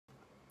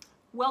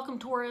Welcome,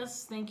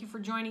 Taurus. Thank you for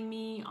joining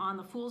me on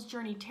the Fool's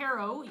Journey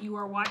Tarot. You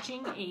are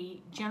watching a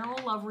general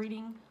love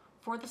reading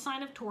for the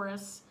sign of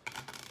Taurus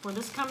for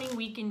this coming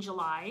week in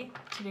July.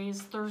 Today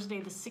is Thursday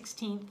the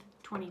 16th,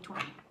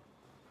 2020.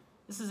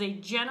 This is a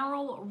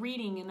general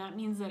reading, and that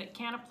means that it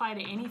can apply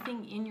to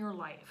anything in your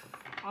life.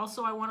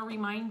 Also, I want to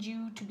remind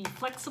you to be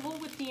flexible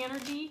with the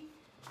energy.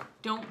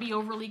 Don't be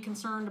overly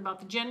concerned about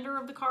the gender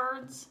of the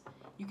cards.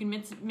 You can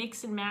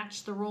mix and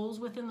match the roles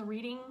within the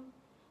reading.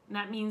 And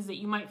that means that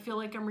you might feel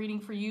like I'm reading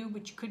for you,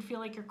 but you could feel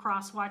like you're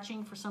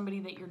cross-watching for somebody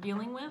that you're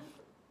dealing with.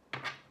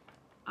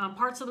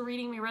 Parts of the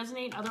reading may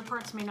resonate, other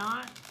parts may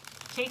not.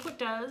 Take what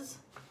does,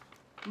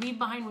 leave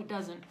behind what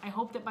doesn't. I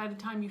hope that by the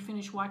time you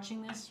finish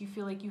watching this, you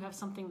feel like you have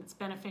something that's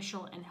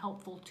beneficial and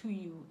helpful to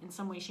you in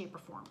some way, shape, or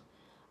form.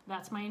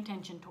 That's my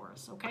intention,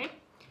 Taurus, okay?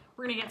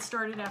 We're gonna get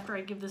started after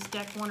I give this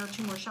deck one or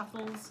two more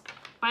shuffles.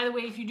 By the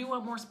way, if you do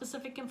want more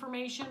specific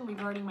information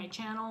regarding my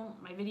channel,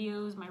 my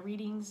videos, my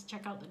readings,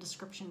 check out the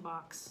description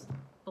box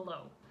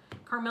below.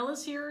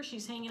 Carmilla's here.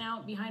 She's hanging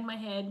out behind my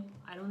head.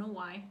 I don't know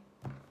why.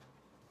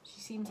 She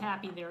seems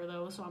happy there,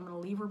 though, so I'm going to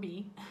leave her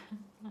be.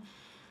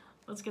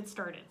 Let's get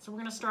started. So we're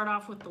going to start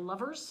off with the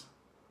Lovers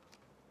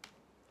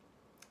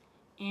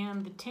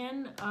and the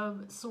 10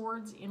 of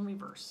Swords in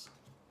reverse.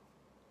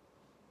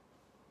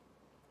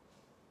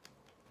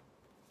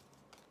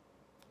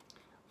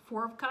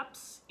 Four of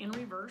Cups in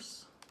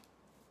reverse.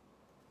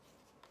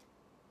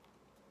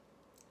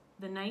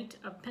 The Knight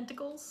of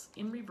Pentacles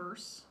in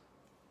reverse.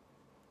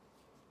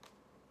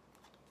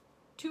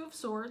 Two of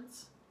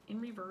Swords in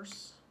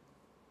reverse.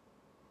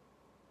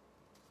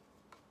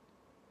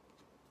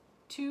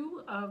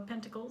 Two of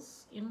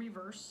Pentacles in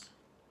reverse.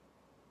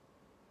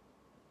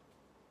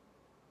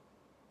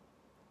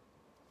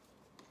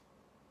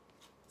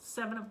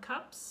 Seven of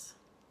Cups.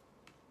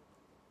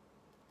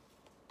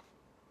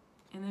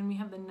 And then we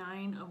have the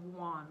Nine of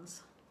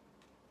Wands.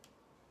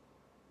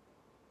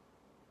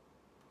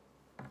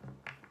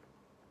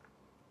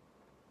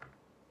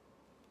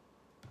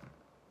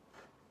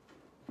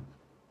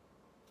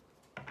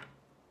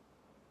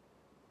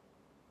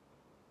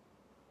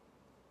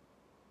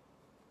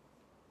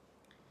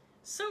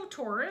 So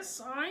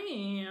Taurus, I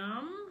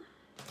am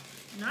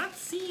not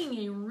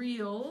seeing a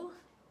real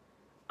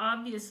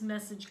obvious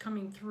message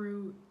coming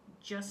through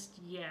just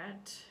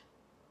yet.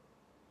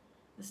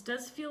 This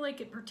does feel like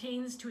it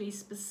pertains to a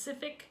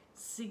specific,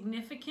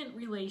 significant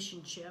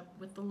relationship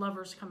with the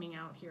Lovers coming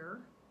out here.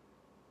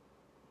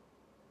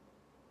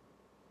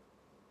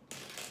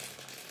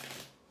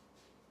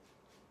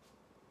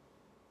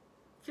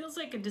 Feels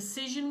like a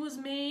decision was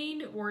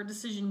made, or a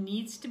decision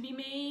needs to be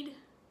made.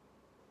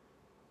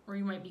 Or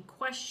you might be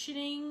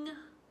questioning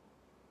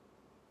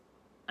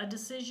a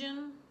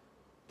decision.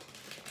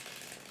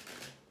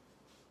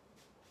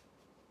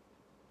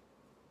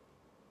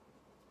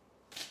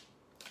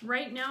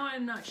 Right now,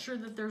 I'm not sure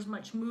that there's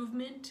much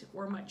movement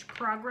or much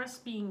progress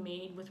being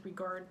made with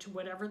regard to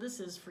whatever this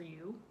is for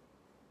you.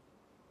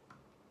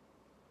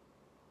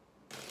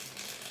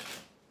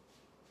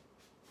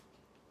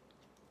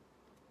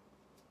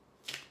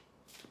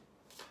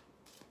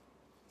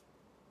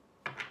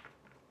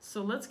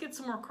 So let's get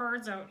some more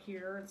cards out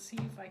here and see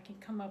if I can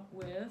come up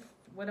with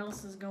what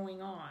else is going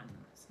on,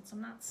 since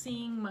I'm not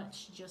seeing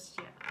much just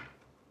yet.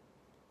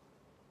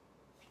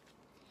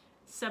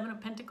 Seven of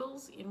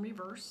Pentacles in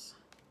reverse.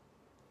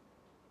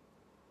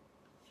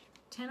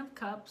 10 of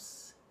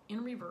Cups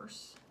in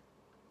reverse.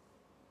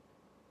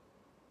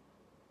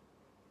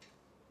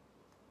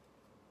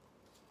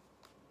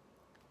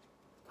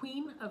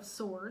 Queen of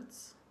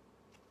Swords.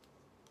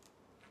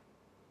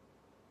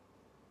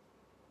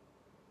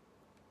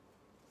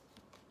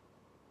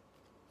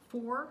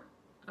 Four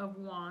of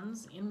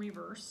Wands in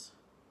reverse.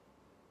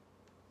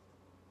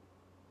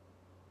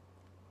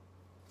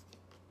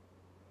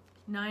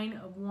 Nine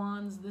of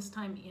Wands, this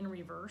time in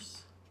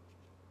reverse.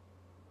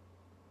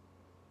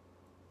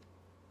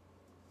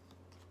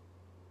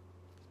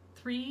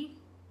 Three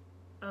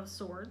of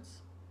Swords.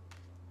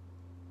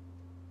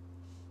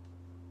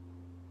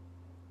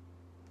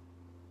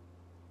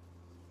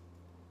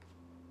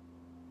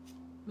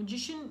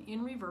 Magician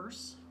in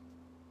reverse.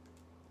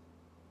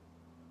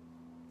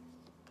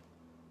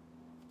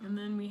 And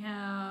then we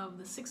have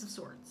the Six of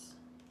Swords.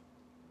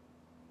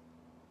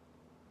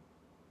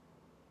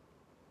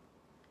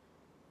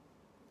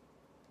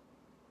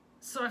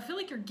 So I feel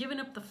like you're giving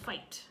up the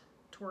fight,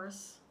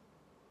 Taurus.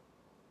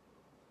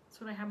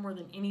 That's what I have more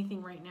than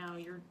anything right now.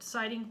 You're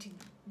deciding to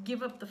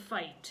give up the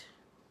fight.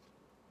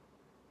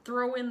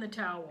 Throw in the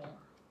towel.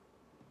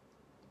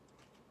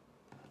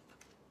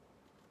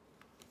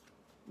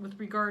 With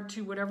regard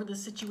to whatever the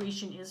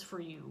situation is for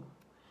you.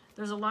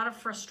 There's a lot of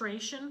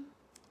frustration.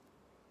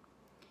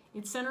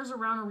 It centers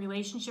around a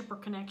relationship or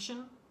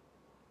connection.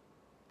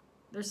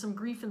 There's some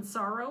grief and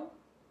sorrow,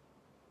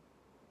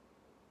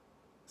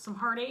 some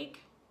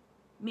heartache,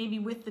 maybe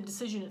with the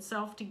decision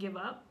itself to give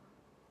up.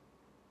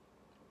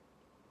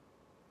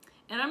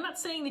 And I'm not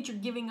saying that you're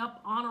giving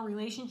up on a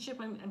relationship.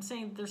 I'm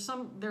saying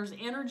there's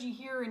energy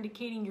here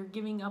indicating you're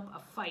giving up a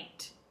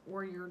fight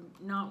or you're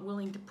not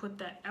willing to put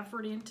that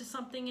effort into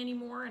something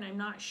anymore. And I'm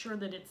not sure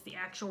that it's the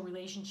actual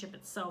relationship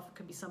itself. It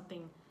could be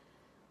something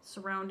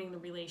surrounding the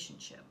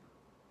relationship.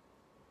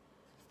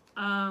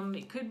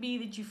 It could be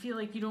that you feel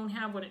like you don't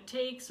have what it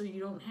takes, or you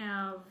don't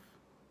have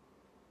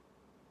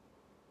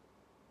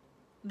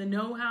the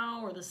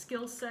know-how or the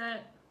skill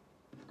set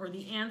or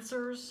the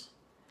answers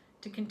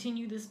to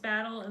continue this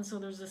battle, and so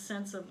there's a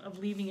sense of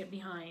leaving it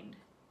behind.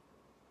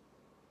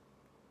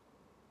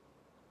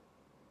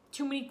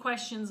 Too many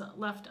questions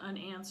left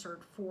unanswered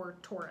for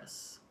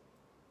Taurus.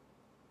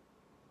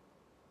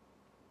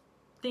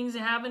 Things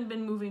haven't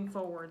been moving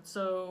forward,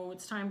 so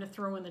it's time to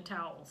throw in the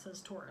towel,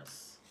 says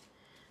Taurus.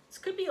 This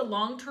could be a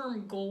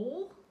long-term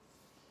goal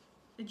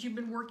that you've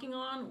been working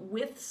on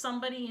with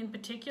somebody in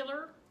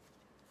particular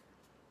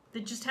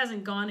that just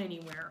hasn't gone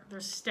anywhere.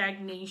 There's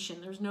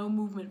stagnation. There's no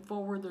movement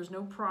forward. There's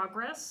no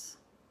progress.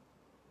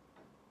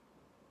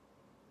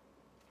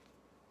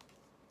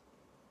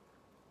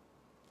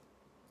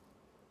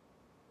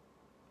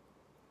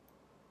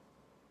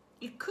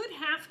 It could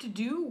have to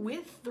do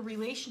with the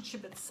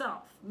relationship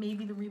itself.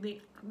 Maybe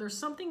there's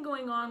something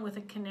going on with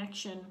a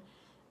connection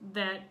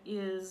that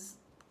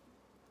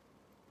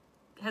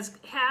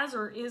has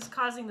or is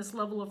causing this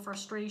level of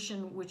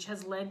frustration, which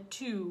has led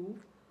to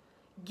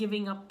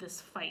giving up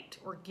this fight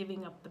or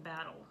giving up the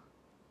battle.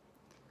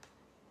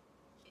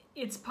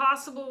 It's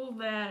possible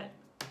that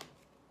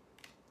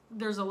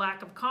there's a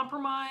lack of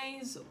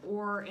compromise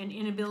or an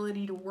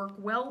inability to work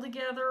well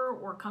together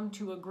or come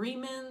to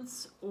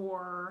agreements,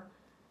 or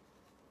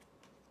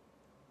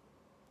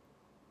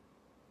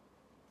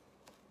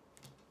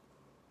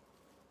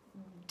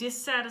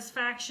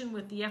dissatisfaction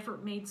with the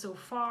effort made so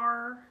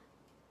far.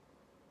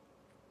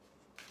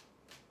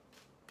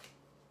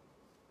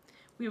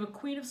 We have a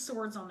Queen of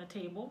Swords on the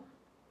table.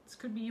 This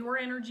could be your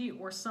energy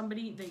or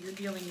somebody that you're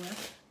dealing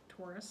with,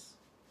 Taurus.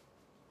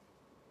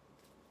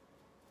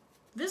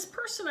 This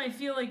person, I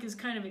feel like, is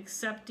kind of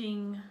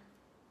accepting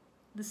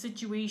the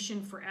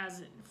situation for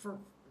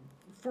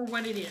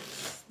what it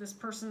is. This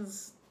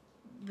person's,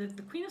 the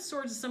Queen of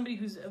Swords is somebody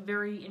who's a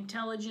very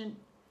intelligent,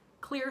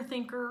 clear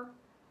thinker,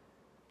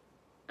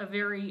 a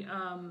very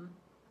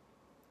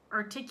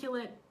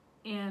articulate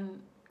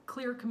and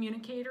clear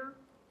communicator.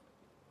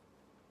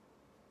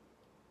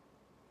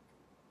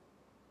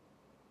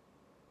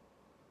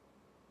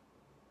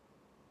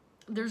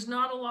 There's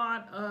not a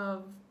lot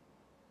of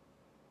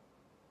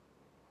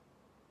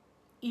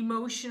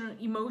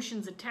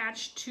emotions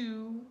attached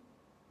to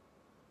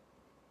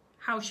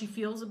how she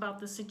feels about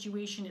the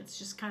situation. It's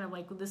just kind of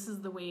like, well, this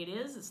is the way it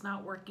is. It's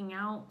not working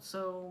out,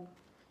 so,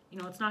 you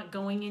know, it's not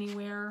going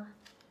anywhere.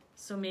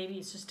 So maybe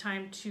it's just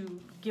time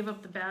to give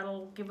up the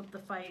battle, give up the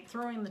fight,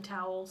 throw in the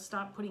towel,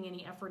 stop putting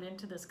any effort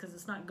into this because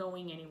it's not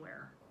going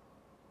anywhere.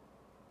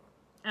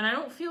 And I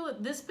don't feel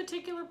that this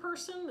particular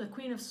person, the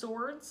Queen of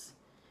Swords,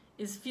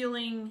 is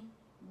feeling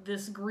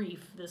this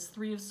grief, this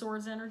Three of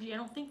Swords energy. I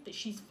don't think that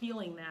she's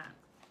feeling that.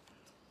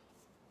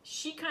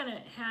 She kind of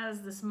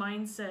has this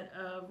mindset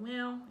of,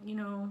 well, you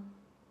know,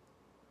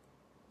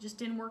 just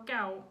didn't work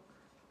out,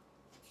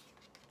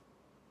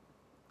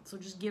 so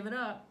just give it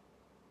up.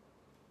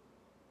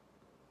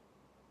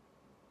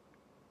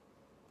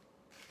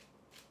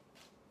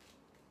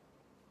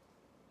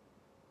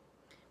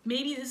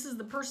 Maybe this is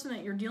the person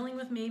that you're dealing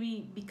with,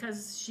 maybe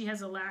because she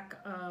has a lack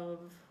of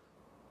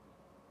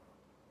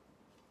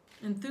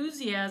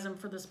enthusiasm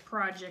for this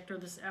project or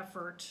this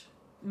effort.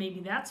 Maybe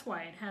that's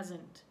why it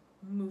hasn't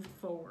moved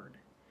forward.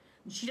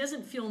 And she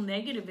doesn't feel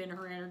negative in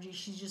her energy.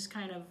 She's just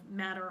kind of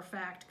matter of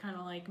fact, kind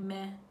of like,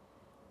 meh,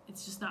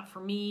 it's just not for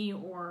me,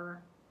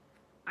 or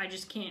I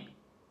just can't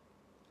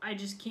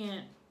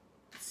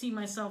see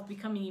myself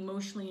becoming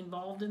emotionally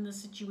involved in this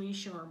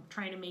situation or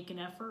trying to make an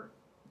effort.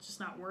 It's just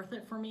not worth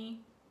it for me.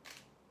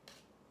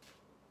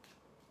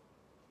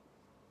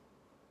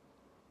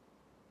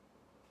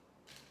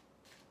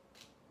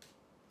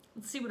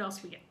 Let's see what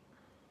else we get.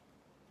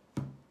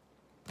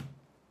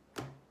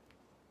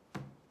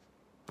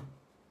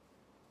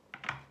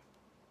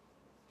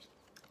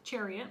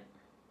 Chariot.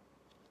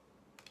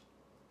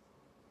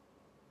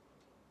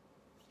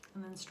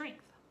 And then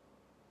Strength.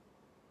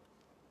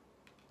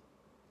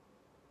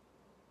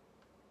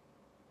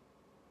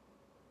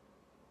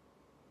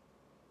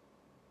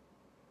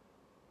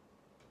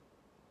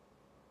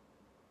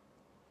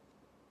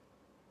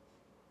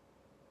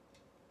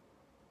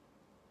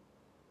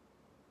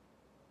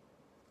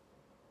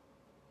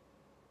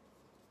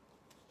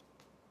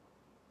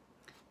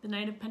 The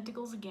Knight of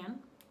Pentacles again,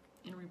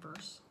 in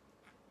reverse,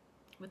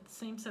 with the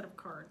same set of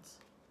cards.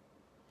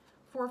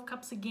 Four of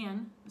Cups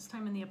again, this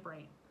time in the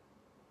upright.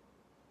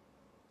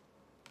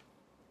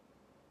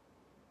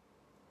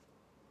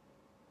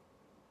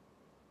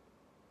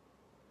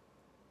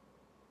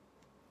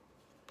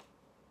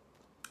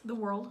 The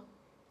World.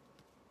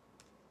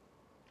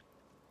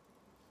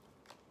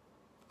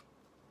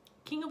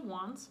 King of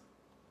Wands.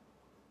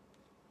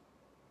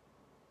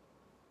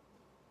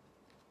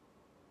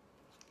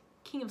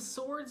 King of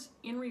Swords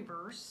in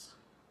reverse.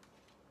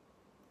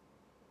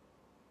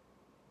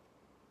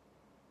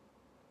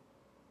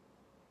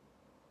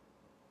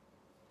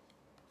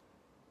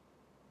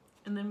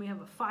 and then we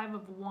have a 5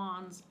 of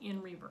Wands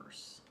in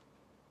reverse.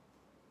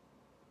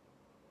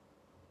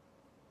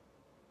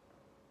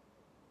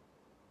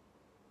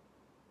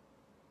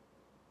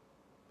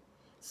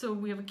 So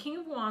we have a King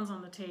of Wands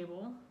on the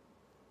table,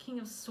 King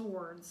of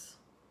Swords.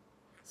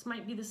 This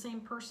might be the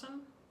same person.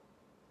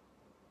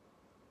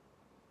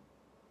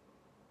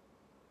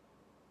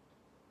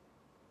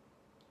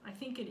 I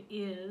think it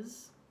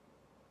is.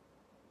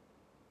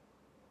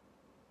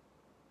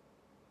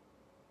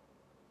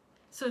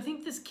 So I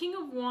think this King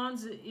of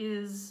Wands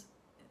is,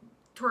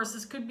 Taurus,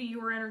 this could be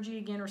your energy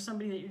again or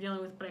somebody that you're dealing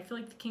with, but I feel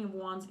like the King of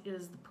Wands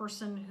is the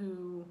person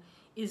who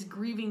is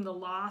grieving the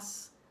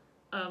loss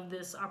of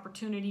this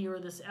opportunity or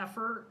this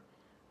effort,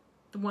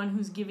 the one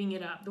who's giving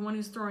it up, the one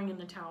who's throwing in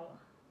the towel.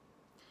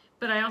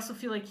 But I also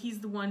feel like he's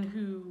the one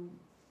who,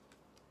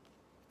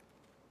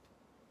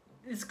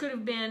 this could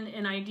have been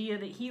an idea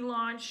that he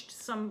launched,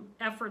 some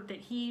effort that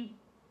he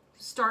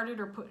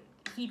started or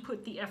he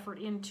put the effort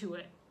into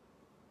it.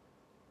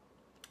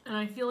 And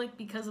I feel like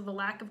because of the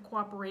lack of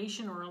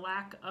cooperation or a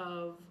lack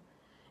of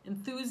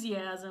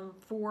enthusiasm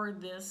for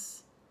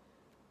this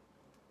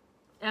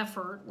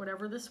effort,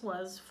 whatever this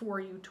was for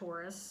you,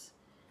 Taurus,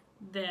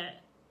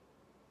 that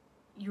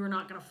you're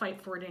not going to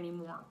fight for it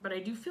anymore. But I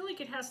do feel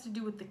like it has to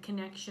do with the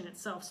connection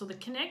itself. So the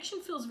connection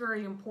feels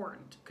very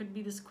important. Could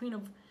be this Queen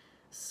of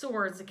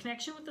Swords. The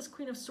connection with this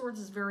Queen of Swords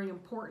is very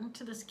important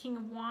to this King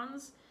of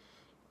Wands.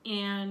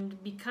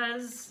 And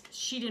because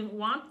she didn't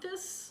want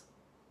this,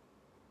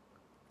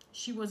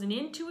 she wasn't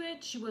into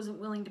it, she wasn't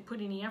willing to put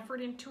any effort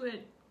into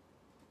it,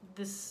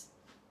 this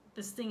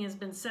thing has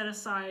been set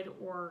aside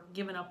or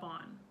given up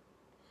on.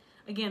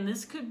 Again,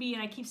 this could be,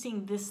 and I keep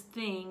saying this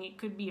thing, it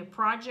could be a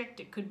project,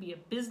 it could be a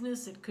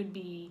business, it could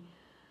be,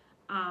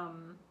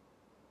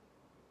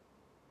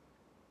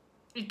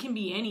 it can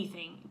be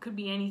anything. It could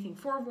be anything.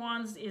 4 of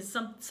Wands is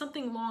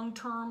something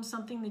long-term,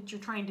 something that you're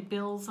trying to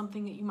build,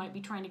 something that you might be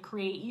trying to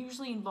create. It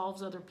usually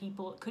involves other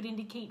people. It could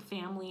indicate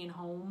family and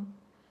home.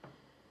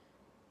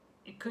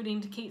 It could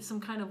indicate some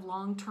kind of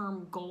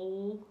long-term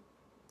goal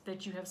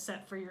that you have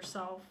set for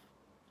yourself.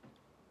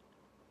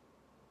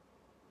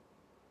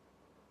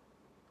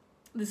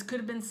 This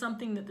could have been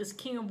something that this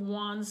King of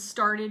Wands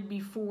started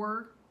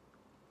before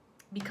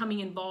becoming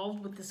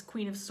involved with this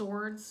Queen of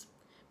Swords.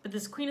 But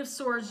this Queen of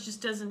Swords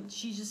just doesn't,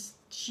 she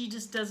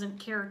just doesn't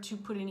care to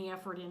put any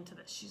effort into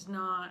this. She's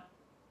not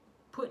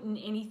putting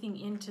anything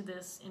into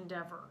this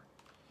endeavor.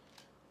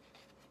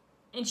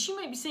 And she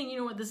might be saying, you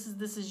know what, this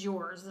is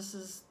yours.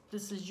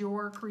 This is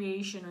your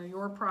creation or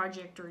your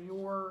project or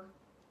your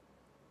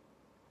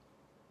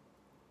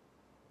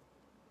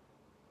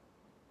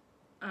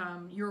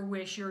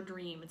wish, your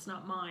dream. It's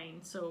not mine.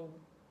 So,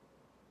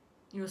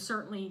 you know,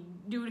 certainly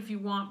do it if you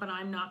want, but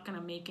I'm not going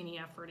to make any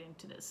effort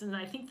into this. And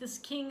I think this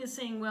king is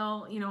saying,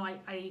 well, you know,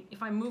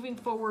 if I'm moving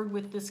forward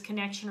with this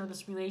connection or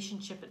this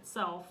relationship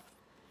itself,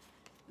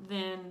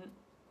 then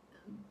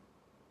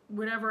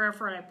whatever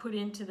effort I put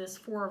into this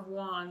 4 of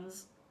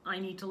Wands, I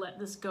need to let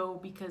this go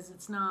because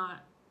it's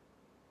not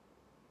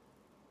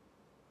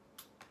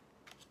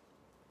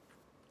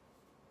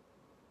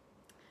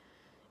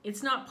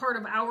part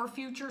of our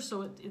future,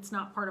 so it's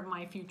not part of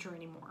my future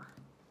anymore.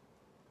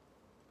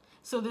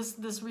 So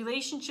this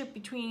relationship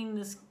between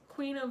this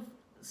Queen of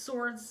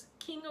Swords,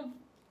 King of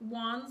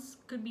Wands,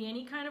 could be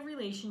any kind of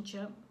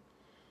relationship.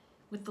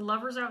 With the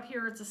Lovers out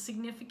here, it's a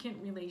significant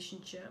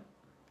relationship.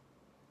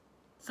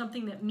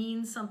 Something that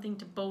means something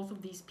to both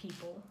of these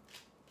people.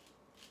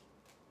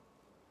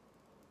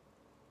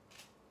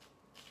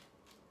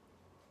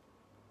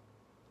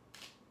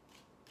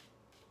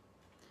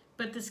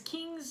 But this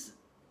king's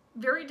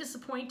very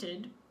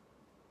disappointed.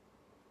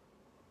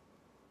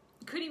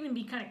 Could even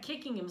be kind of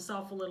kicking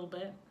himself a little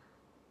bit.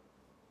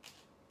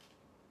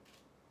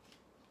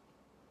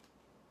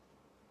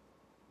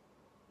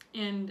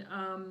 And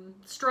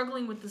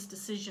struggling with this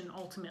decision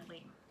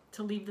ultimately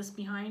to leave this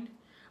behind.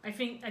 I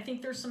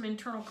think there's some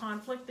internal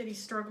conflict that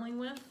he's struggling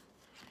with.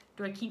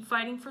 Do I keep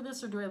fighting for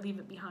this or do I leave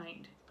it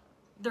behind?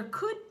 There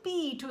could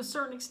be, to a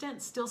certain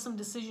extent, still some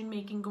decision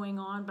making going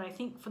on, but I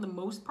think for the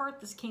most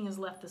part, this king has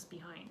left this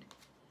behind.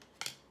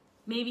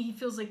 Maybe he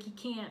feels like he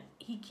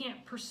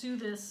can't pursue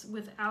this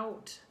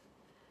without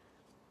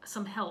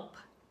some help.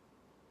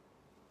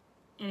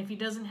 And if he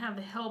doesn't have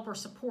the help or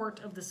support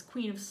of this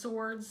Queen of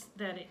Swords,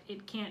 that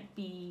it can't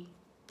be.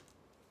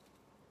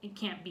 It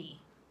can't be.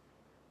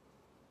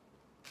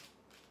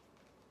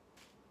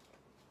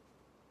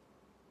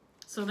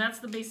 So that's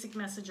the basic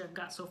message I've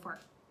got so far,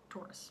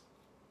 Taurus.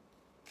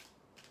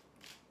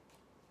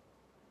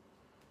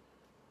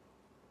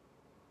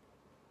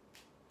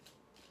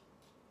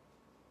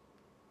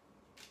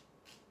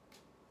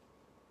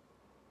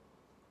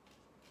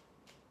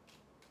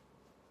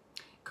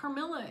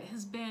 Carmilla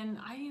has been,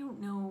 I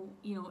don't know,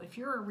 you know, if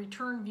you're a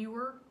return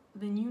viewer,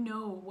 then you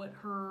know what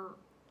her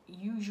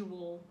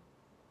usual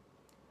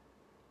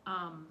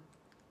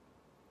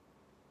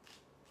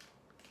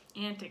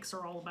antics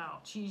are all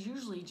about. She's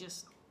usually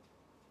just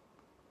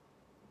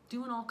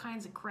doing all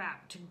kinds of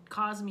crap to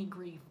cause me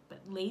grief.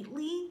 But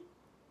lately,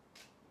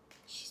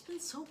 she's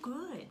been so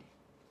good.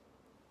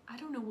 I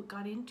don't know what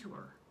got into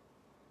her.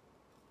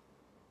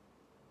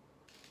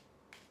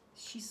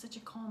 She's such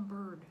a calm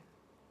bird.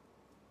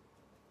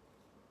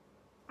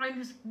 I'm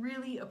just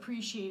really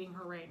appreciating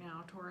her right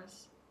now,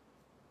 Taurus.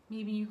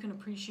 Maybe you can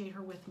appreciate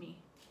her with me.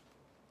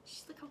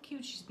 She's, look how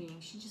cute she's being.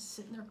 She's just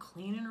sitting there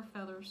cleaning her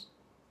feathers.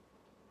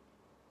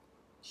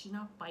 She's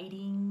not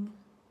biting.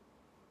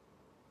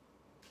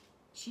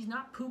 She's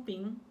not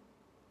pooping.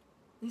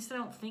 At least I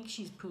don't think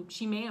she's pooped.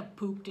 She may have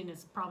pooped and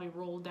it's probably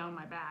rolled down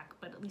my back,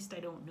 but at least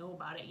I don't know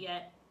about it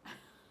yet.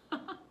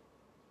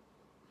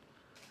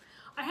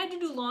 I had to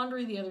do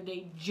laundry the other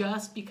day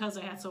just because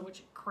I had so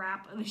much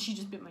crap. And she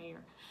just bit my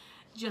ear.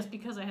 Just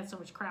because I had so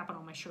much crap on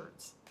all my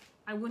shirts.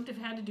 I wouldn't have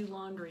had to do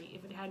laundry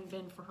if it hadn't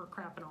been for her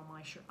crapping on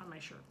my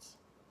shirts.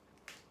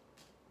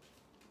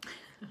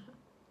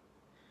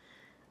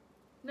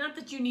 Not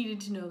that you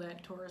needed to know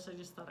that, Taurus. I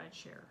just thought I'd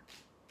share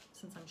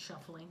since I'm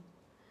shuffling.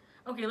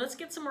 Okay, let's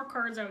get some more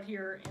cards out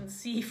here and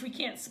see if we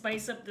can't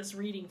spice up this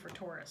reading for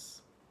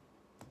Taurus.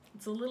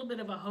 It's a little bit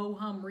of a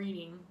ho-hum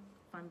reading,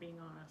 if I'm being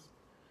honest.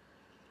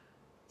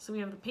 So we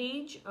have the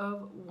Page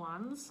of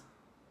Wands,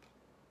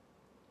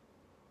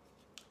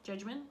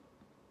 Judgment,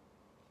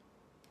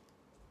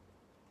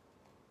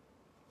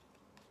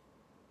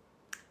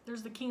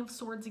 there's the King of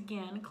Swords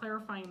again,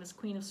 clarifying this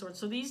Queen of Swords.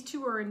 So these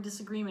two are in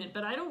disagreement,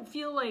 but I don't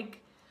feel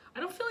like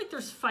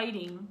there's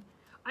fighting.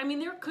 I mean,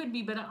 there could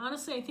be, but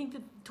honestly, I think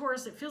that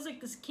Taurus, it feels like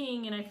this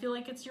King, and I feel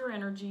like it's your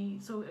energy.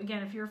 So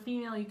again, if you're a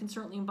female, you can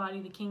certainly embody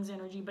the King's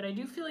energy, but I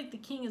do feel like the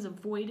King has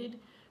avoided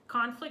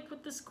conflict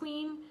with this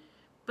Queen,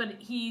 but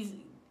he's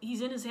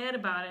in his head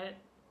about it.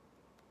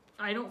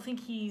 I don't think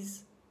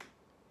he's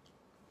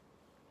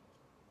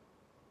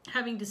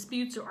having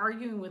disputes or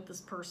arguing with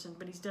this person,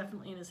 but he's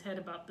definitely in his head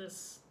about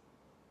this,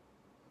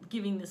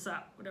 giving this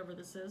up, whatever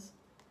this is.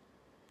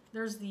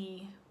 There's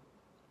the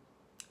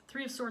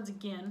Three of Swords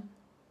again.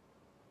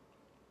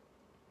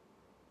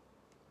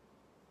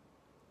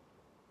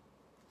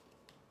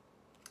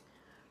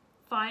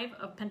 Five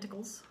of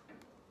Pentacles.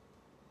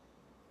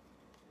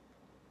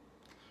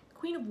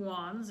 Queen of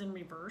Wands in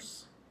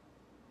reverse.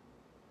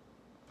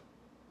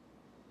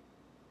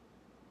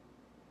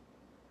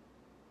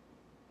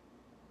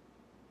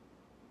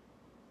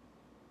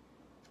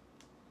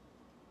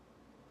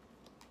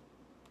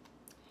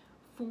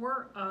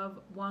 Four of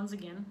Wands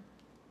again.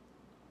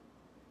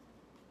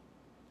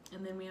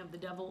 And then we have the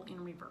Devil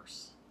in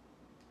reverse.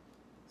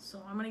 So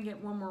I'm going to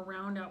get one more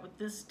round out with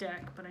this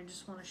deck, but I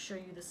just want to show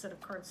you the set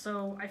of cards.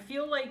 So I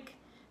feel like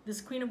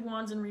this Queen of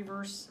Wands in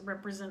reverse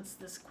represents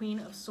this Queen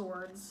of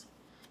Swords.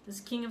 This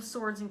King of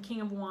Swords and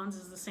King of Wands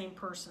is the same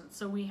person.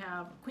 So we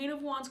have Queen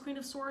of Wands, Queen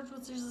of Swords,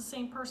 which is the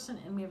same person,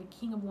 and we have a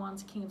King of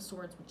Wands, King of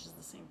Swords, which is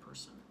the same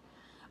person.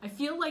 I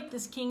feel like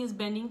this King is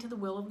bending to the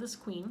will of this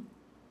Queen.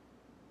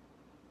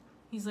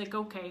 He's like,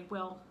 okay,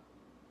 well,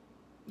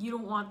 you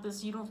don't want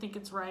this, you don't think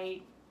it's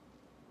right,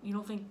 you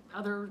don't think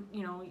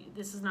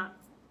this is not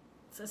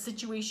a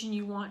situation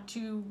you want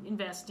to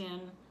invest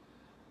in.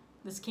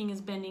 This King is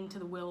bending to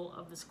the will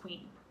of this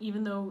Queen,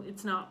 even though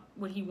it's not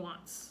what he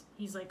wants.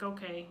 He's like,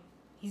 okay,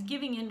 he's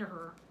giving in to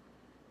her,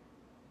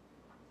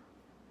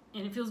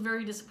 and it feels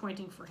very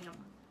disappointing for him.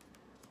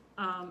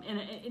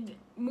 And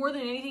more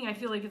than anything, I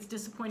feel like it's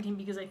disappointing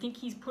because I think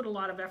he's put a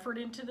lot of effort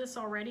into this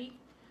already.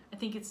 I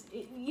think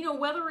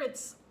whether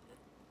it's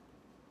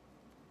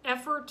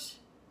effort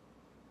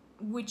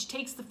which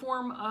takes the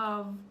form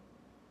of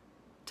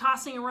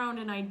tossing around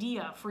an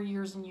idea for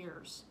years and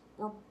years,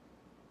 or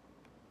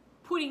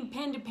putting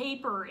pen to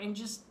paper and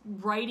just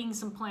writing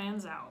some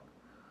plans out,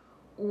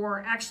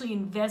 or actually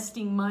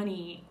investing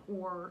money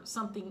or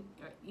something,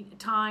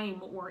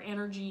 time or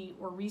energy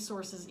or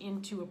resources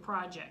into a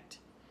project.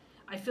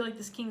 I feel like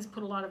this King's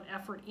put a lot of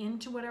effort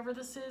into whatever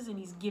this is, and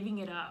he's giving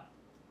it up,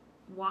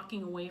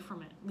 walking away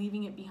from it,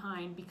 leaving it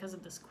behind because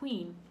of this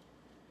Queen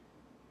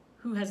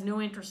who has no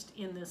interest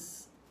in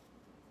this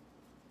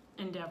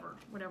endeavor,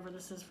 whatever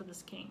this is for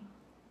this King.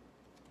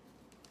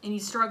 And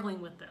he's struggling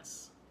with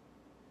this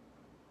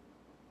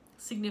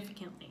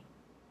significantly.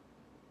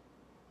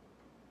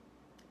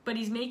 But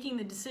he's making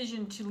the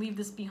decision to leave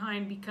this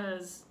behind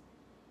because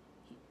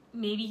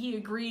maybe he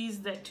agrees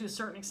that to a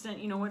certain extent,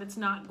 you know what, it's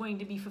not going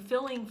to be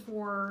fulfilling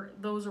for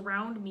those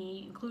around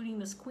me, including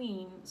this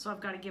Queen, so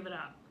I've got to give it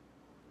up.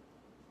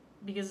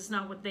 Because it's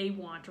not what they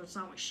want, or it's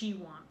not what she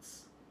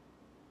wants.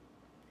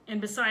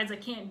 And besides, I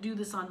can't do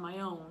this on my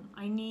own.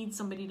 I need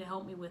somebody to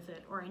help me with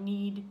it, or I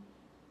need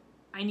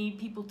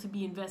people to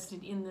be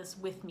invested in this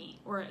with me,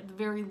 or at the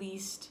very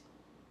least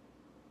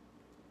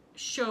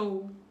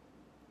show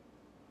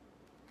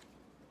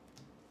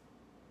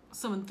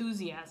some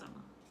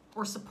enthusiasm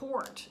or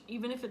support,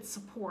 even if it's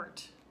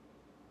support.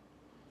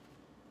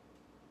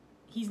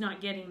 He's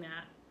not getting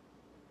that,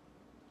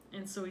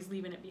 and so he's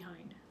leaving it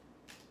behind.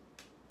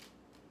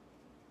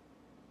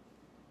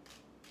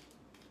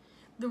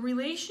 The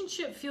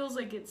relationship feels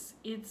like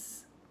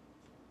it's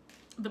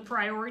the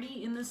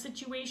priority in this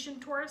situation,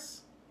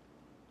 Taurus.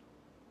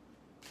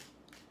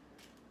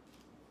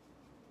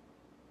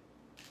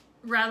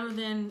 Rather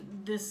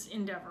than this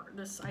endeavor,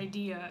 this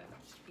idea.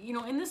 you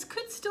know, and this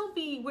could still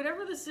be,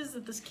 whatever this is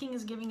that this king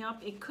is giving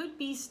up, it could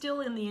be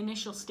still in the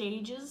initial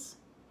stages.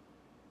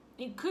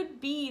 It could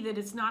be that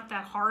it's not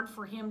that hard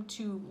for him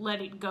to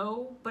let it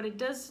go, but it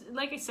does,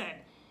 like I said,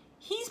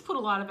 he's put a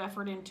lot of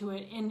effort into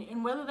it,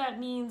 and whether that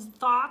means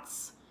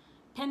thoughts,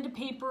 pen to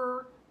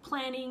paper,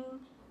 planning,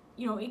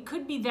 you know, it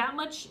could be that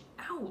much,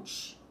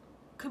 ouch,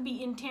 could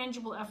be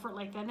intangible effort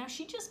like that. Now,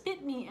 she just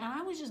bit me, and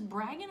I was just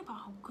bragging about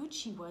how good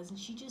she was, and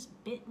she just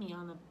bit me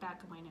on the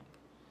back of my neck.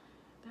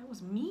 That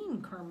was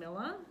mean,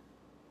 Carmilla.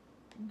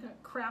 You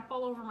got crap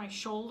all over my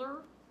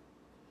shoulder.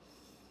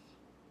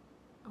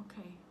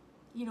 Okay.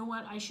 You know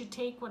what? I should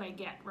take what I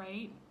get,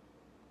 right?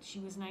 She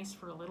was nice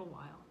for a little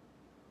while.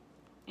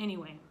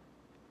 Anyway,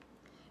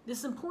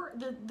 this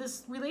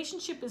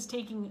relationship is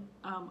taking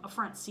a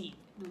front seat.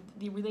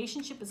 The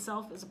relationship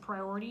itself is a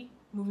priority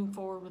moving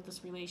forward with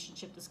this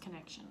relationship, this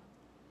connection,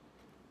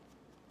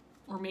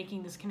 or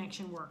making this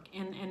connection work.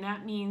 And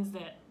that means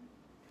that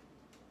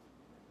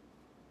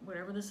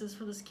whatever this is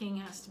for this king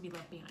has to be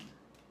left behind.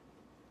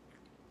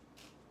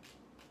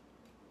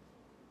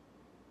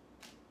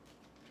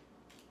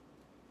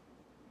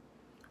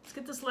 Let's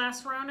get this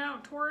last round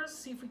out, Taurus,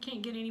 see if we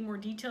can't get any more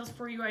details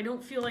for you. I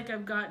don't feel like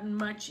I've gotten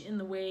much in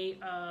the way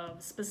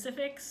of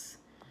specifics.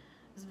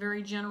 It's a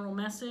very general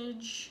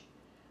message.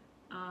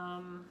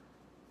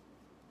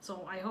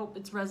 So I hope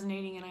it's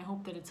resonating, and I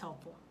hope that it's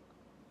helpful.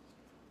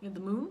 We have the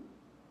Moon.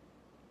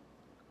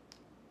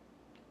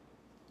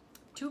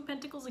 Two of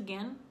Pentacles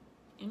again,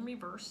 in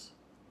reverse.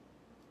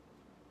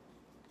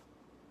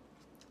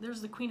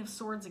 There's the Queen of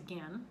Swords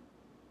again,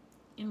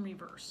 in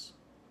reverse.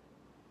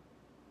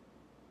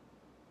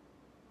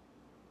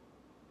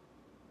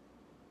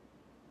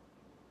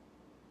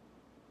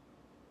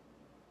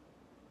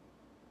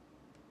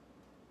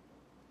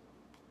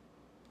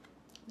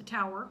 The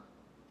Tower.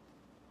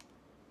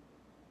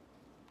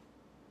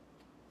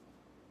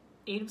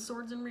 Eight of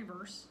Swords in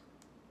reverse.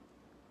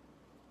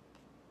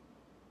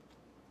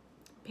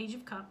 Page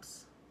of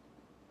Cups.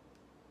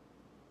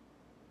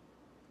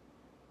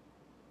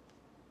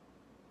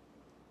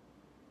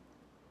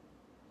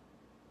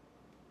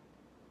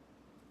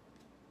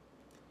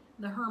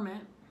 The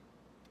Hermit.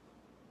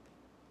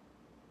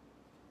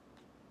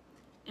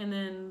 And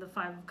then the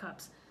Five of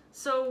Cups.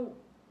 So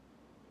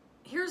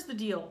here's the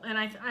deal, and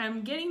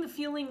I'm getting the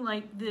feeling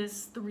like the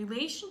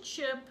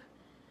relationship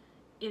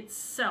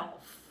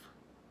itself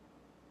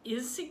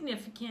is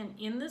significant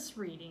in this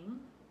reading.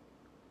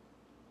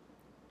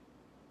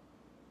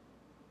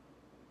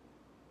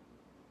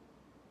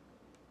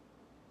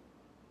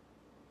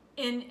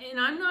 And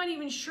I'm not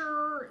even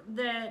sure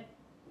that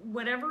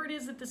whatever it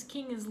is that this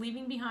king is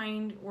leaving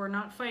behind or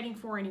not fighting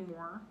for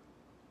anymore,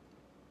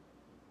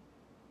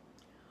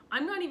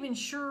 I'm not even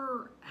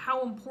sure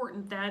how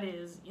important that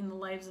is in the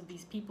lives of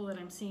these people that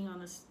I'm seeing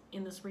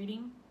in this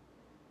reading.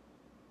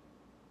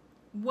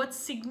 What's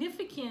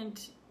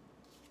significant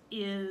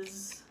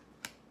is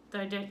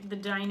the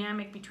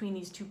dynamic between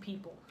these two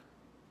people.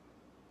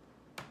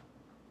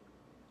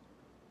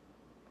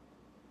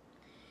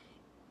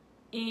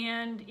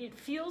 And it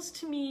feels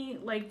to me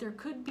like there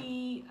could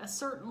be a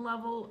certain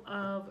level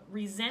of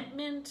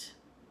resentment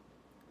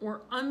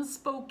or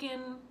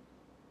unspoken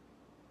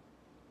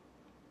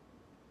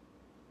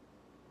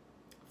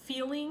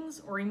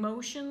feelings or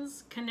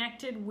emotions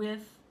connected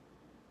with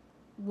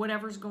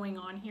whatever's going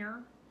on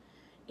here.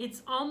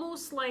 It's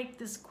almost like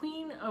this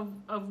Queen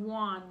of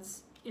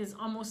Wands is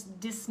almost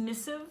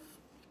dismissive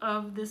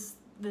of this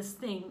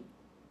thing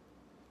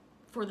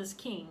for this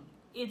king.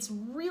 It's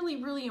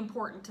really, really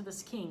important to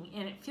this king,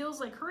 and it feels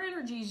like her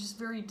energy is just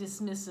very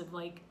dismissive,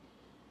 like,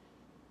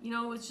 you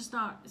know, it's just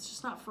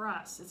not for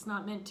us. It's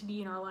not meant to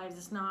be in our lives.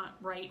 It's not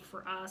right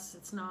for us.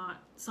 It's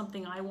not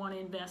something I want to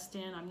invest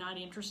in. I'm not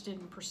interested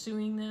in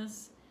pursuing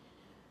this.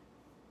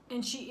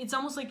 And it's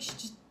almost like she's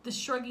just the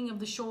shrugging of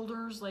the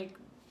shoulders, like,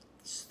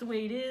 it's just the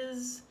way it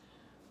is.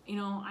 You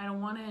know, I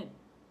don't want it.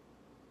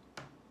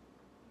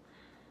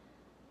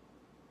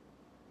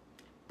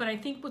 But I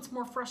think what's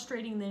more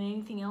frustrating than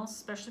anything else,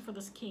 especially for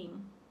this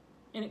king,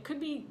 and it could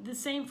be the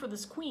same for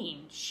this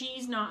queen,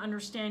 she's not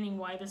understanding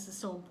why this is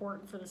so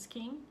important for this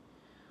king,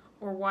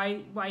 or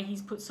why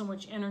he's put so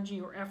much energy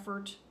or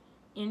effort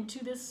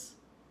into this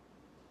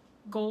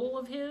goal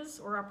of his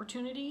or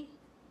opportunity.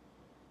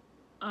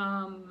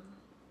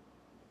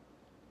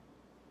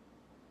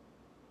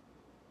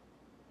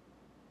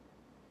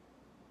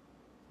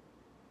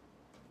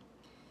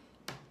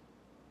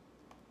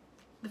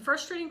 The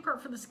frustrating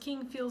part for this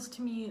king feels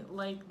to me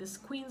like this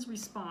queen's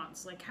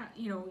response, like,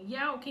 you know,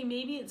 yeah, okay,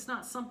 maybe it's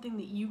not something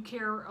that you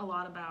care a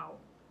lot about.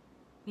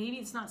 Maybe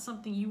it's not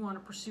something you want to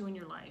pursue in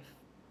your life.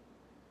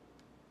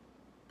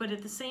 But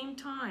at the same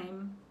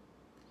time,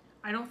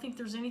 I don't think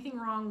there's anything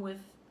wrong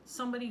with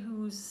somebody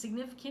who's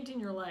significant in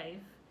your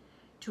life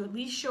to at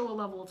least show a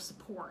level of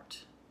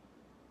support.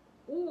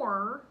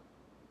 Or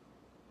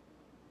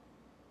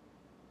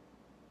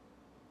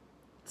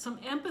some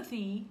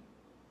empathy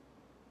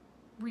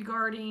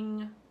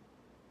regarding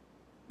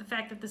the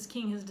fact that this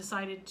king has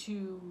decided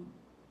to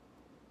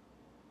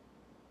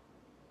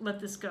let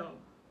this go.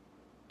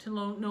 to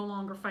no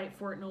longer fight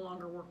for it, no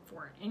longer work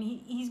for it. And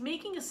he's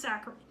making a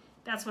sacrifice.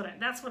 That's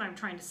what I'm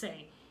trying to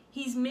say.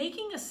 He's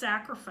making a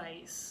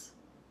sacrifice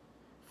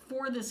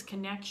for this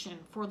connection,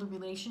 for the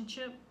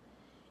relationship,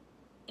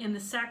 and the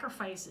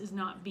sacrifice is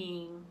not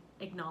being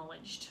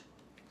acknowledged.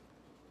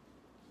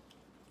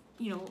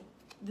 You know,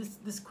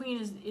 this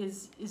queen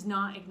is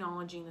not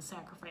acknowledging the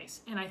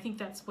sacrifice, and I think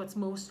that's what's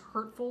most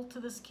hurtful to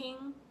this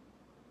king,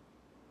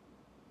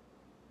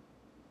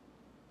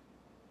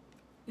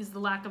 is the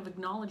lack of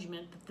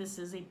acknowledgement that this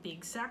is a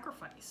big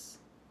sacrifice,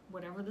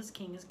 whatever this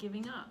king is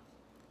giving up,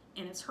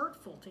 and it's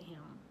hurtful to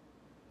him.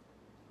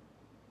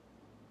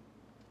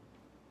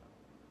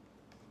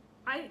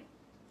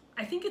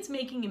 I think it's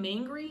making him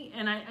angry,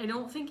 and I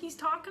don't think he's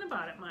talking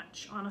about it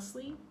much,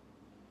 honestly.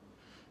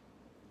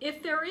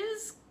 If there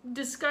is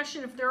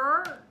discussion, if there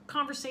are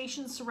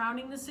conversations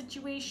surrounding the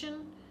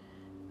situation,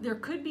 there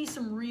could be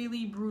some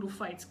really brutal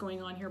fights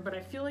going on here, but I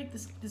feel like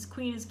this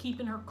queen is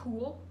keeping her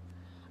cool.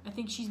 I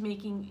think she's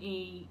making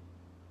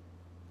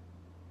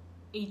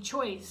a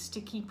choice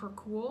to keep her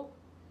cool,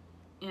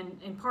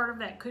 and part of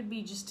that could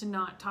be just to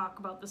not talk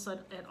about this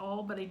at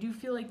all, but I do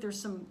feel like there's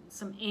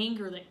some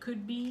anger that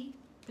could be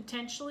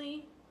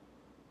potentially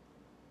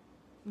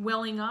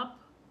welling up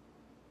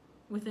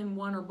within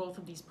one or both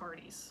of these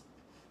parties.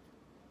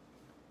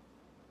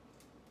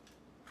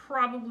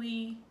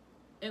 Probably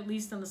at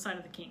least on the side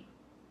of the king.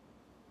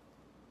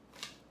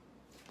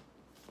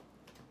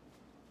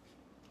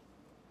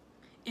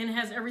 And it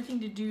has everything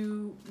to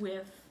do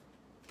with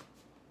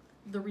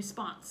the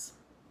response,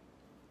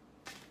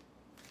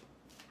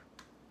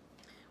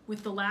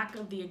 with the lack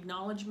of the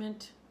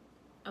acknowledgement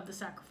of the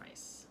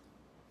sacrifice.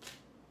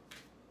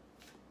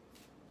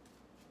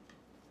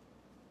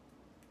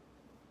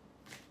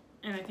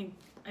 And I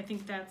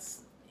think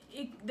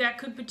that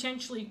could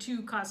potentially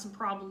too cause some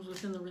problems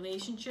within the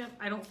relationship.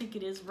 I don't think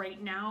it is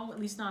right now, at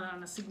least not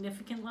on a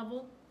significant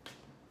level,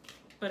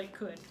 but it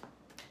could.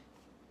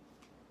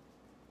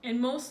 And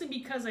mostly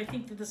because I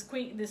think that this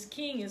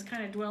king is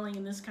kind of dwelling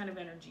in this kind of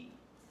energy.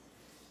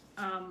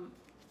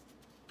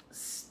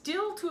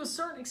 Still, to a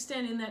certain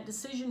extent, in that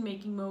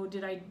decision-making mode,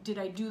 did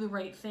I do the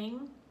right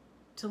thing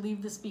to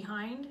leave this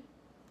behind?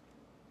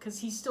 Because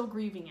he's still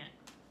grieving it.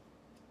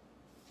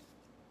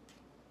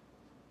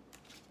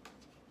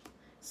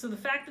 So the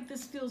fact that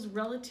this feels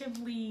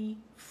relatively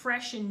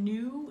fresh and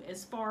new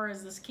as far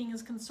as this king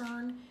is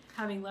concerned,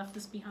 having left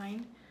this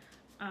behind,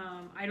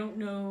 I don't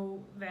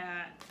know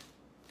that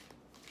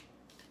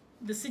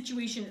the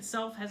situation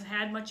itself has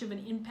had much of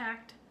an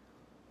impact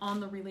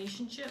on the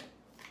relationship,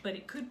 but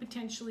it could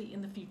potentially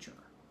in the future.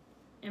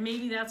 And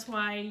maybe that's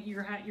why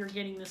you're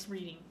getting this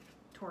reading,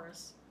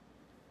 Taurus,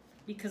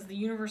 because the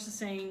universe is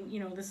saying, you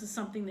know, this is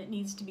something that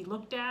needs to be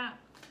looked at,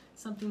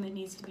 something that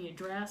needs to be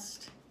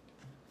addressed.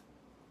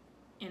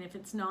 And if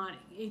it's not,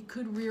 it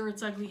could rear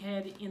its ugly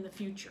head in the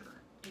future.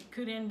 It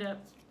could end up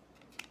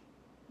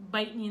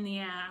biting you in the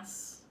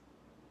ass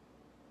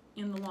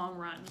in the long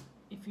run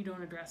if you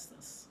don't address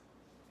this.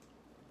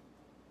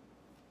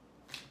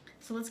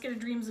 So let's get a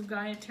Dreams of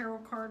Gaia tarot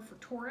card for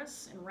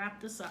Taurus and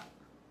wrap this up.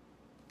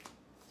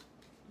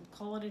 We'll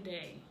call it a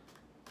day.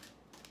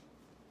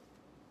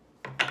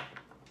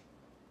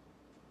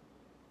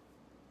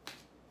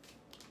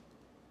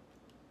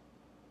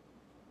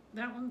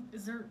 That one,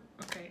 is there?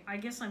 Okay, I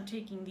guess I'm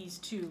taking these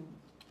two.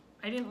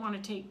 I didn't want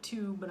to take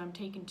two, but I'm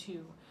taking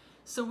two.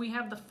 So we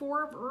have the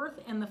Four of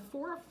Earth and the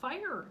Four of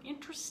Fire.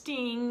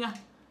 Interesting.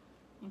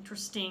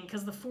 Interesting,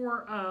 because the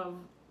Four of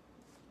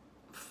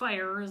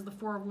Fire is the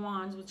Four of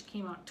Wands, which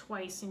came out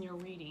twice in your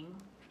reading.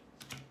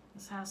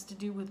 This has to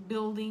do with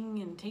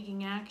building and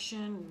taking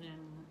action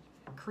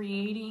and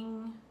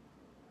creating.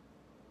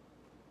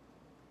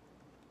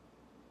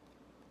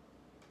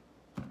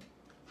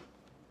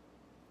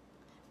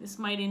 This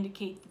might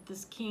indicate that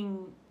this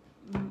king,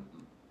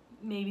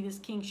 maybe this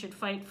king should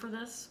fight for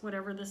this,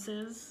 whatever this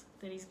is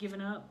that he's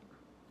given up.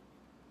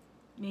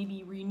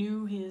 Maybe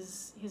renew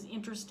his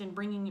interest in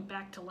bringing it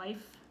back to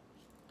life.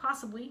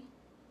 Possibly.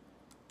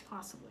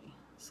 Possibly.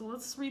 So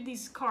let's read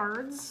these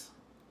cards.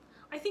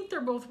 I think they're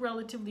both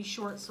relatively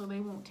short, so they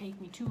won't take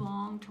me too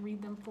long to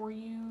read them for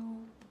you,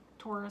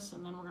 Taurus,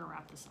 and then we're going to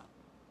wrap this up.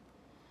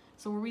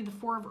 So we'll read the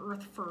Four of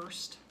Earth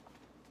first.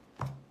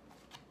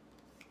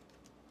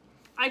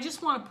 I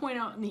just want to point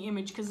out in the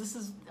image,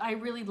 because I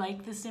really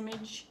like this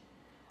image.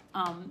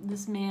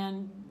 This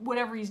man,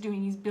 whatever he's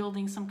doing, he's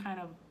building some kind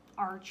of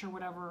arch or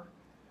whatever,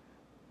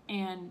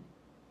 and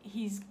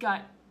he's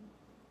got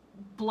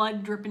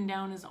blood dripping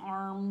down his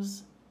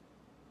arms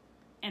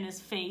and his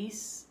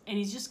face, and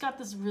he's just got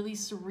this really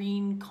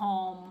serene,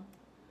 calm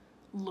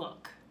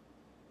look.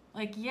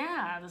 Like,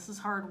 yeah, this is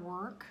hard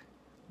work,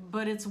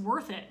 but it's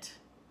worth it.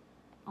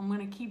 I'm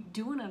going to keep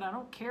doing it. I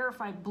don't care if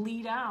I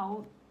bleed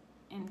out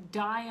and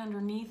die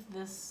underneath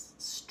this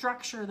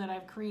structure that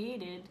I've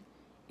created.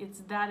 It's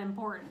that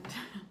important.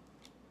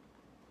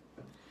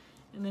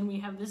 And then we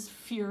have this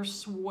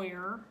fierce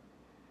warrior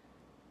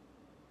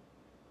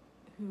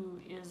who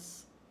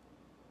is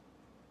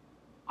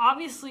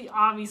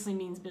obviously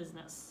means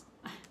business.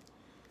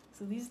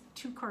 So these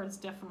two cards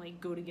definitely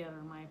go together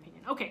in my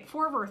opinion. Okay,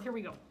 Four of Earth, here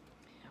we go.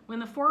 When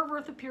the Four of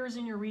Earth appears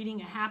in your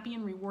reading, a happy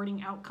and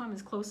rewarding outcome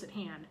is close at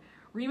hand.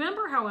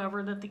 Remember,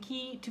 however, that the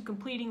key to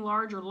completing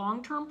large or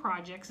long-term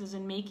projects is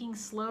in making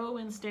slow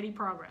and steady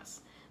progress.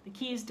 The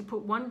key is to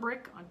put one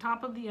brick on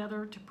top of the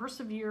other, to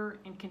persevere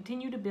and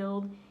continue to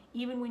build,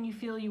 even when you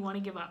feel you want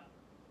to give up.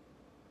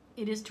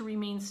 It is to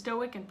remain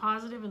stoic and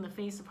positive in the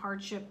face of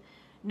hardship,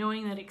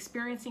 knowing that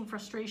experiencing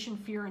frustration,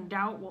 fear, and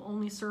doubt will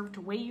only serve to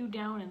weigh you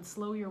down and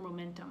slow your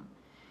momentum.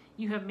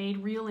 You have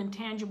made real and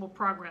tangible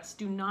progress.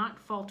 Do not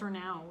falter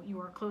now. You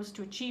are close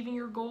to achieving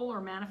your goal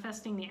or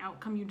manifesting the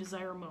outcome you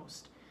desire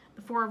most.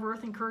 The Four of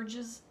Earth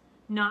encourages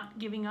not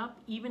giving up,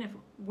 even if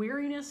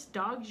weariness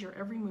dogs your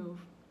every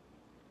move.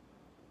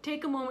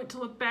 Take a moment to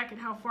look back at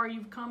how far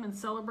you've come and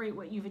celebrate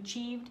what you've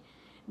achieved.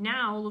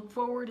 Now look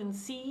forward and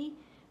see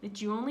that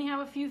you only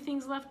have a few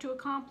things left to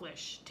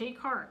accomplish. Take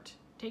heart.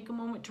 Take a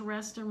moment to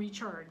rest and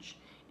recharge,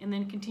 and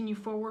then continue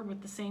forward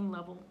with the same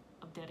level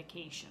of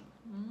dedication.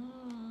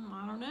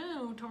 I don't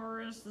know,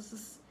 Taurus. This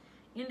is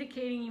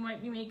indicating you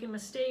might be making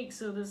mistakes,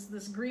 so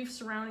this grief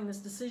surrounding this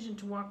decision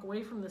to walk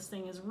away from this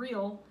thing is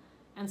real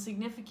and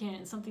significant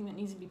and something that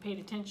needs to be paid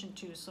attention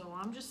to. So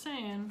I'm just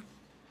saying,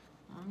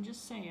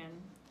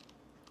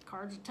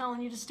 cards are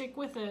telling you to stick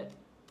with it.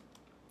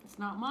 It's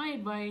not my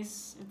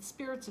advice, it's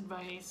Spirit's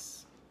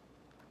advice.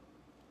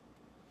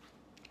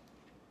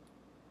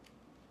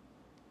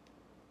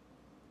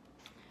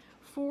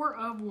 Four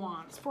of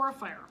Wands, Four of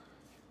Fire.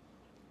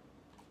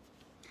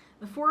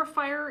 The Four of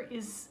Fire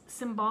is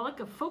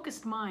symbolic of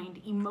focused mind,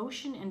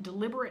 emotion, and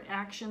deliberate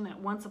action that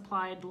once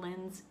applied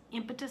lends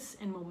impetus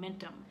and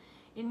momentum.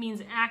 It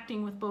means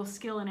acting with both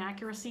skill and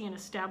accuracy and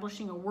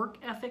establishing a work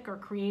ethic or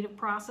creative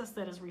process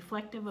that is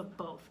reflective of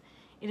both.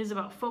 It is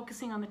about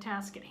focusing on the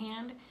task at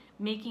hand,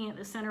 making it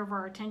the center of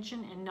our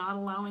attention, and not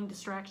allowing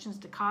distractions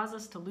to cause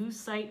us to lose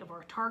sight of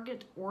our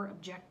target or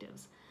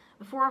objectives.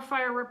 The Four of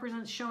Fire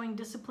represents showing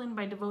discipline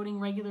by devoting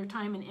regular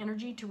time and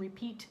energy to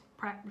repeated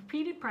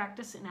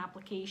practice and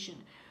application,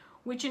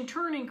 which in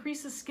turn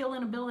increases skill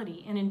and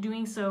ability, and in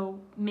doing so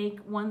make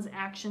one's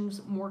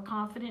actions more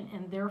confident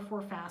and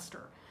therefore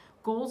faster.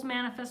 Goals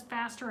manifest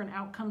faster and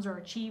outcomes are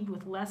achieved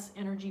with less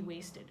energy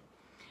wasted.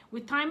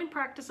 With time and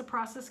practice, a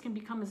process can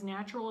become as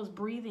natural as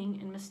breathing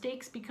and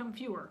mistakes become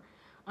fewer.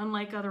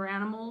 Unlike other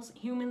animals,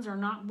 humans are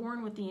not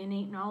born with the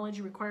innate knowledge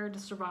required to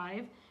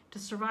survive. To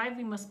survive,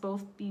 we must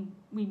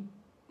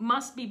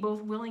be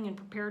both willing and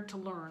prepared to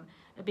learn.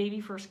 A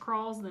baby first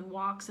crawls, then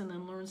walks, and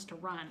then learns to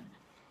run.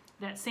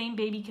 That same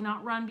baby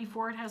cannot run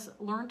before it has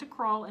learned to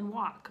crawl and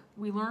walk.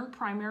 We learn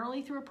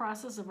primarily through a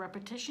process of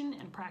repetition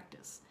and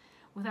practice.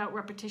 Without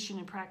repetition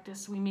and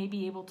practice, we may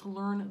be able to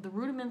learn the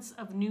rudiments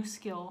of new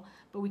skill,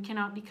 but we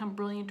cannot become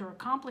brilliant or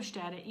accomplished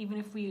at it, even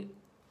if we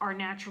are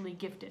naturally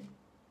gifted.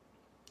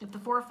 If the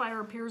Four of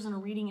Fire appears in a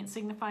reading, it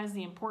signifies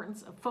the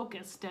importance of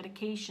focus,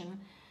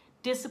 dedication,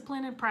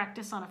 discipline, and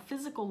practice on a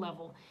physical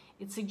level.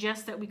 It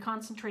suggests that we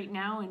concentrate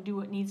now and do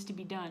what needs to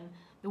be done.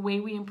 The way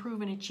we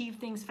improve and achieve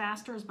things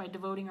faster is by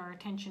devoting our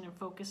attention and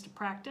focus to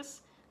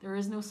practice. There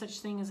is no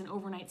such thing as an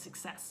overnight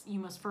success. You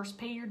must first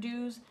pay your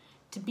dues.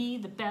 To be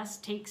the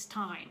best takes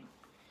time.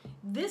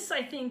 This,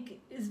 I think,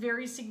 is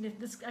very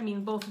significant. I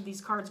mean, both of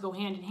these cards go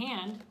hand in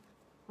hand,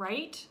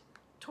 right,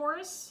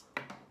 Taurus?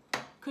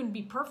 Couldn't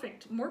be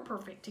perfect, more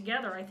perfect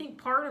together. I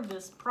think part of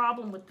this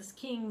problem with this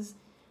King's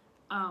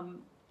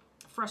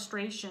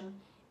frustration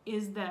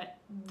is that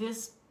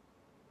this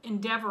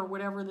endeavor,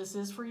 whatever this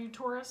is for you,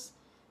 Taurus,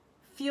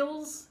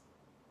 feels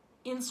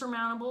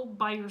insurmountable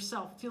by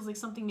yourself. It feels like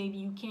something maybe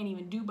you can't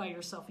even do by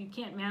yourself. You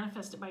can't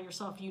manifest it by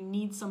yourself. You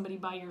need somebody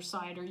by your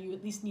side, or you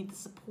at least need the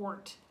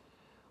support,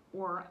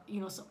 or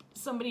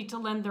somebody to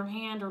lend their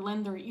hand or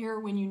lend their ear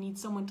when you need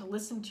someone to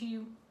listen to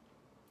you,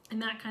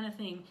 and that kind of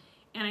thing.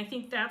 And I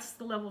think that's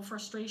the level of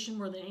frustration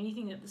more than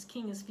anything that this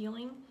King is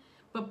feeling.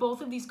 But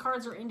both of these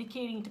cards are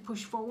indicating to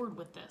push forward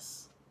with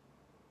this.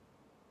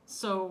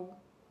 So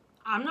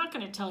I'm not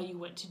going to tell you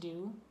what to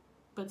do,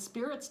 but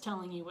Spirit's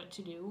telling you what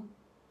to do.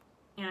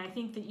 And I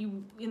think that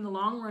you, in the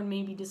long run,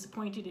 may be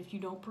disappointed if you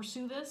don't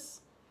pursue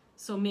this.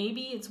 So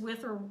maybe it's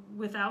with or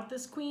without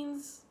this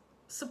Queen's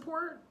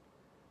support.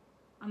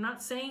 I'm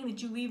not saying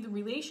that you leave the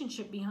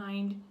relationship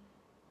behind,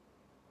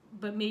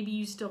 but maybe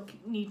you still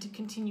need to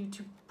continue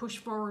to push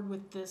forward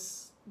with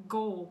this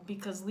goal,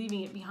 because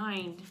leaving it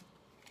behind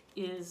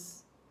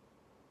is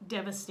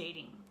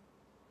devastating.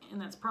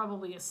 And that's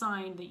probably a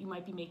sign that you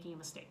might be making a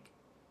mistake.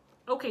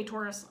 Okay,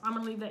 Taurus, I'm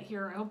going to leave that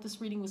here. I hope this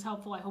reading was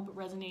helpful. I hope it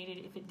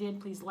resonated. If it did,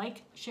 please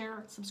like,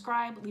 share,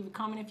 subscribe, leave a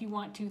comment if you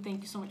want to.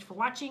 Thank you so much for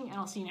watching, and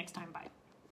I'll see you next time. Bye.